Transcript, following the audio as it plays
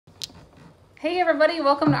Hey everybody,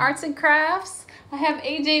 welcome to Arts and Crafts. I have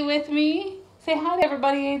AJ with me. Say hi to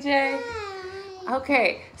everybody, AJ. Hi.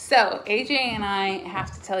 Okay, so AJ and I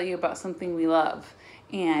have to tell you about something we love,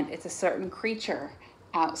 and it's a certain creature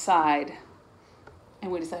outside,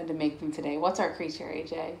 and we decided to make them today. What's our creature,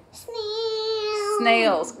 AJ? Snails.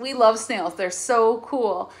 Snails. We love snails. They're so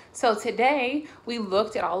cool. So today we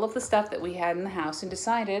looked at all of the stuff that we had in the house and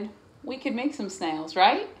decided we could make some snails,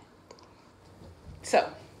 right? So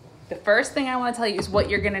the first thing I want to tell you is what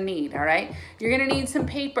you're going to need, all right? You're going to need some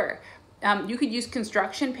paper. You could use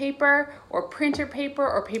construction paper or printer paper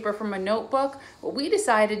or paper from a notebook. What we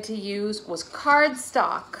decided to use was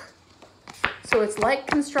cardstock. So it's like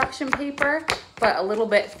construction paper, but a little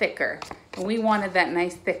bit thicker. And we wanted that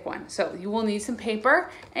nice thick one. So you will need some paper,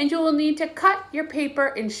 and you will need to cut your paper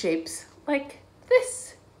in shapes like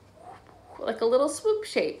this, like a little swoop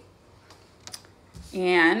shape.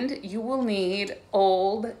 And you will need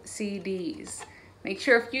old CDs. Make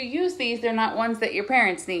sure if you use these, they're not ones that your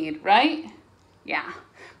parents need, right? Yeah.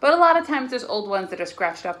 But a lot of times there's old ones that are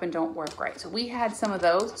scratched up and don't work right. So we had some of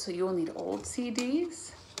those, so you will need old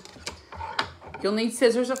CDs. You'll need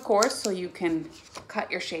scissors, of course, so you can cut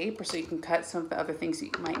your shape or so you can cut some of the other things that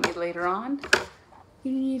you might need later on.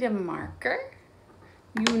 You need a marker.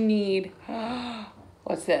 You need,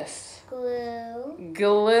 what's this? Glue.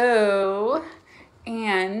 Glue.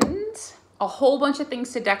 And a whole bunch of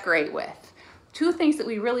things to decorate with. Two things that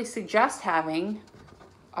we really suggest having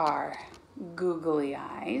are googly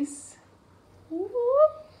eyes.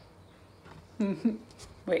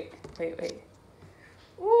 Wait.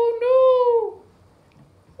 Oh no!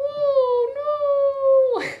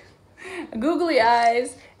 Oh no! Googly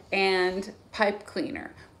eyes and pipe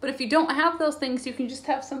cleaner. But if you don't have those things, you can just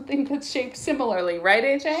have something that's shaped similarly, right,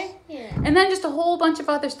 AJ? Yeah. And then just a whole bunch of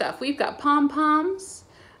other stuff. We've got pom-poms.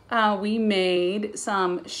 We made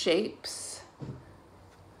some shapes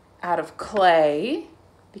out of clay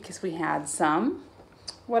because we had some.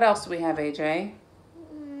 What else do we have, AJ?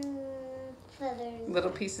 Feathers. Little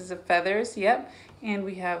pieces of feathers, yep. And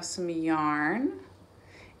we have some yarn.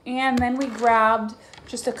 And then we grabbed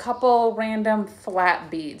just a couple random flat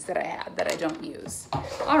beads that I had that I don't use.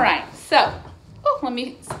 All right, so, let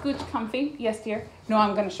me scooch comfy. Yes, dear. No,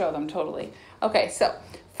 I'm gonna show them totally. Okay, so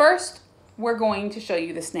first we're going to show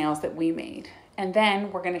you the snails that we made. And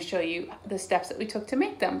then we're gonna show you the steps that we took to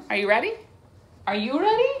make them. Are you ready? Are you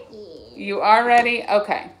ready? Yeah. You are ready?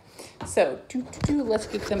 Okay. So, let's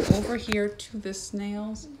get them over here to the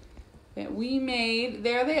snails that we made.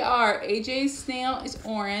 There they are. AJ's snail is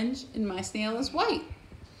orange and my snail is white.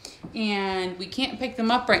 And we can't pick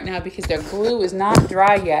them up right now because their glue is not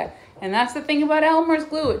dry yet. And that's the thing about Elmer's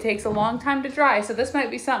glue. It takes a long time to dry. So this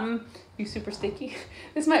might be something, you super sticky.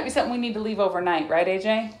 This might be something we need to leave overnight, right,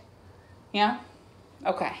 AJ? Yeah?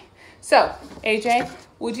 Okay. So, AJ,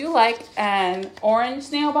 would you like an orange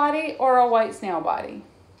snail body or a white snail body?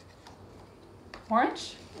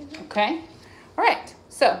 Orange? Okay. All right.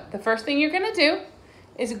 So the first thing you're going to do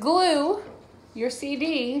is glue your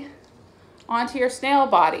CD onto your snail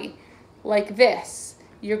body like this.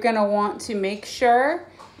 You're going to want to make sure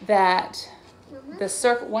that the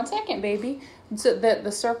circle, one second, baby, so that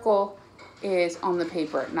the circle is on the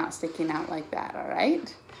paper, not sticking out like that, all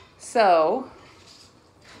right? So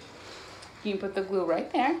you can put the glue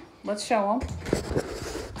right there. Let's show them.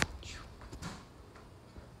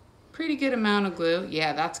 Pretty good amount of glue.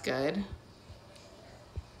 Yeah, that's good.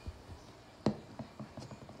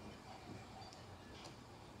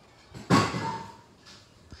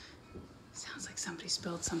 Sounds like somebody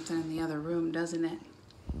spilled something in the other room, doesn't it?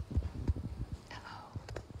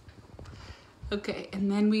 Okay, and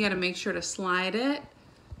then we gotta make sure to slide it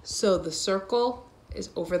so the circle is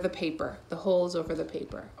over the paper. The hole is over the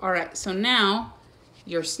paper. All right, so now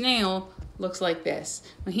your snail looks like this.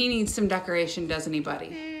 Well, he needs some decoration, doesn't he,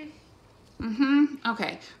 buddy?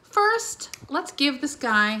 Okay, first, let's give this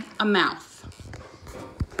guy a mouth.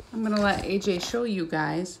 I'm gonna let AJ show you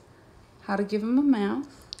guys how to give him a mouth.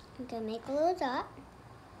 I'm gonna make a little dot.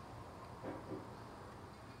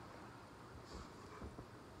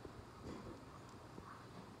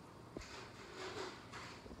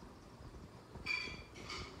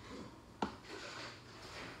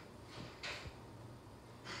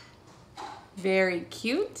 Very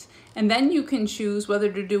cute. And then you can choose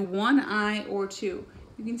whether to do one eye or two.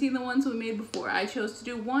 You can see the ones we made before. I chose to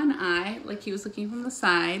do one eye, like he was looking from the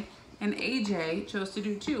side, and AJ chose to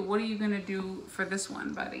do two. What are you gonna do for this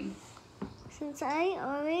one, buddy? Since I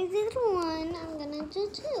already did one, I'm gonna do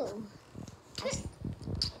two.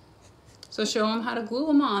 So show him how to glue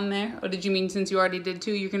them on there. Or did you mean since you already did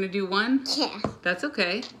two, you're gonna do one? Yeah. That's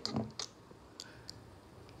okay.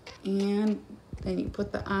 And then you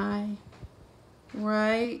put the eye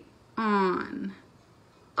right on.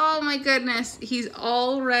 Oh my goodness, he's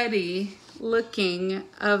already looking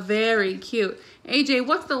very cute. AJ,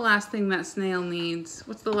 what's the last thing that snail needs?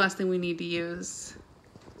 What's the last thing we need to use?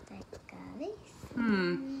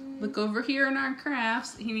 Look over here in our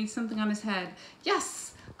crafts. He needs something on his head.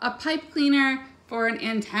 Yes, a pipe cleaner for an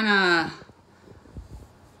antenna.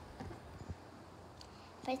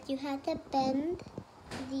 But you have to bend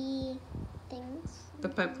the things. The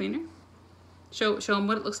pipe cleaner? Show him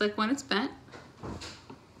what it looks like when it's bent.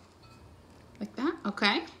 Like that,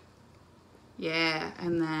 okay. Yeah,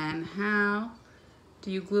 and then how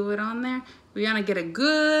do you glue it on there? We want to get a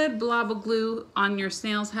good blob of glue on your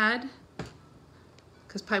snail's head,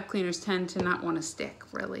 because pipe cleaners tend to not want to stick,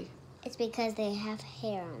 really. It's because they have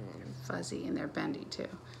hair on them. Fuzzy, and they're bendy too.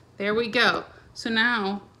 There we go. So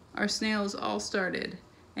now our snail is all started,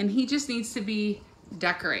 and he just needs to be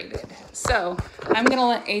decorated. So I'm gonna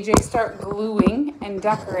let AJ start gluing and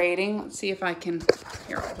decorating. Let's see if I can,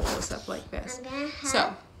 here, I'll hold this up like this. I'm gonna have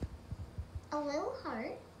So a little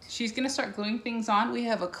heart. she's gonna start gluing things on. We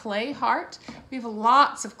have a clay heart. We have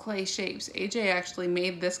lots of clay shapes. AJ actually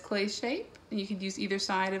made this clay shape, and you could use either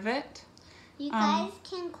side of it. You guys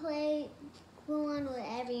can glue on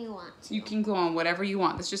whatever you want. You can glue on whatever you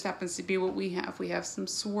want. This just happens to be what we have. We have some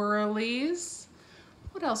swirlies.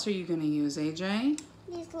 What else are you gonna use, AJ?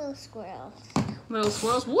 These little squirrels. Little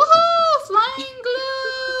swirls. Woohoo! Flying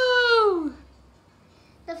glue!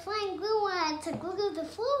 The flying glue one to glue the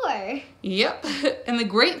floor. Yep. And the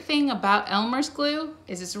great thing about Elmer's glue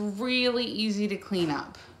is it's really easy to clean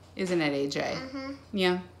up. Isn't it, AJ? Uh-huh.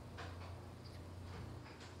 Yeah.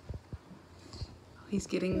 He's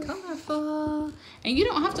getting colorful. And you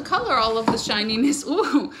don't have to color all of the shininess,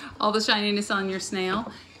 ooh, all the shininess on your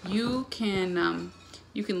snail. You can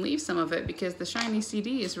leave some of it because the shiny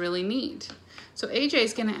CD is really neat. So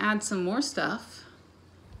AJ's gonna add some more stuff.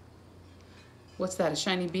 What's that, a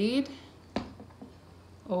shiny bead?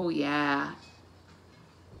 Oh yeah.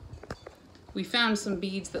 We found some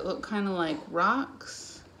beads that look kind of like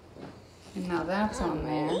rocks. And now that's on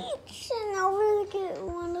there. And I'll really get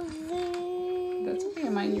one of these. That's okay,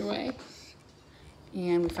 mind your way.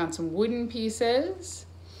 And we found some wooden pieces.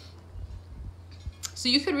 So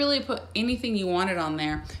you could really put anything you wanted on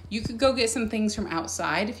there. You could go get some things from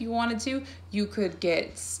outside if you wanted to. You could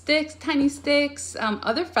get sticks, tiny sticks,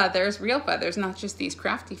 other feathers, real feathers, not just these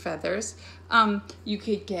crafty feathers. You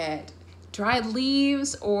could get dried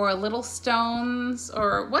leaves or little stones,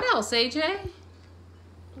 or what else, AJ?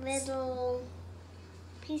 Little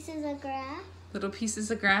pieces of grass. Little pieces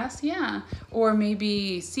of grass, yeah. Or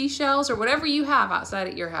maybe seashells or whatever you have outside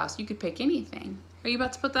at your house. You could pick anything. Are you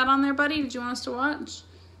about to put that on there, buddy? Did you want us to watch?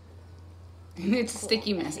 It's a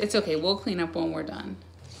sticky mess. It's okay. We'll clean up when we're done.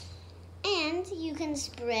 And you can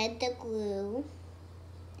spread the glue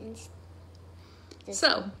and just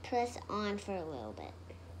press on for a little bit.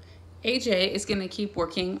 AJ is going to keep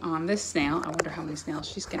working on this snail. I wonder how many snails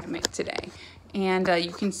she's going to make today. And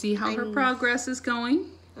you can see how her progress is going.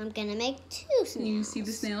 I'm going to make 2 snails. You see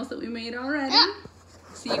the snails that we made already?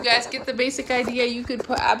 So you guys get the basic idea. You could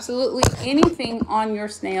put absolutely anything on your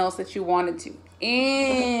snails that you wanted to.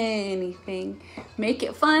 Anything. Make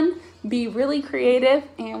it fun. Be really creative.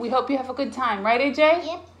 And we hope you have a good time. Right, AJ?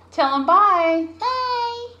 Yep. Tell them bye. Bye.